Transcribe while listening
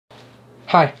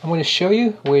Hi, I'm going to show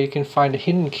you where you can find the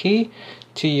hidden key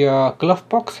to your glove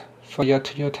box for your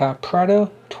Toyota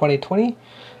Prado 2020.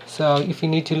 So if you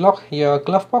need to lock your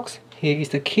glove box, here is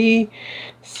the key.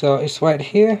 So it's right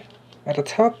here at the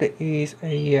top. There is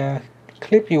a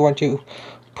clip. You want to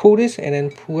pull this and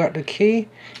then pull out the key,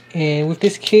 and with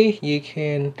this key you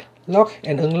can lock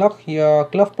and unlock your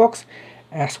glove box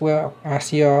as well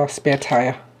as your spare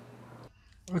tire.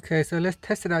 Okay, so let's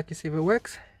test it out to see if it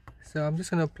works. So I'm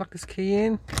just going to plug this key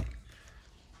in,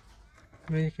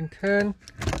 and then you can turn.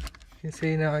 You can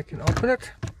see now I can open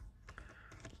it.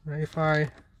 Now if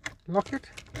I lock it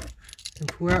and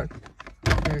pull out,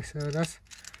 okay, so it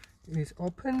is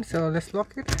open. So let's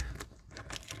lock it.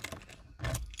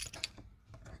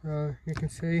 So you can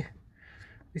see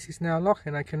this is now locked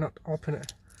and I cannot open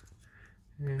it.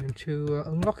 And to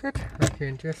unlock it, I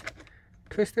can just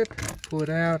twist it, pull it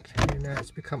out, and now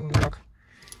it's become unlocked.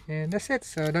 And that's it.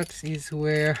 So that is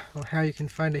where or how you can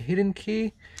find a hidden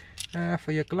key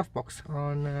for your glove box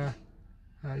on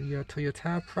your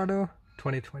Toyota Prado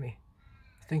 2020.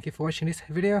 Thank you for watching this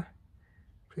video.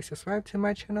 Please subscribe to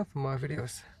my channel for more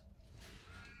videos.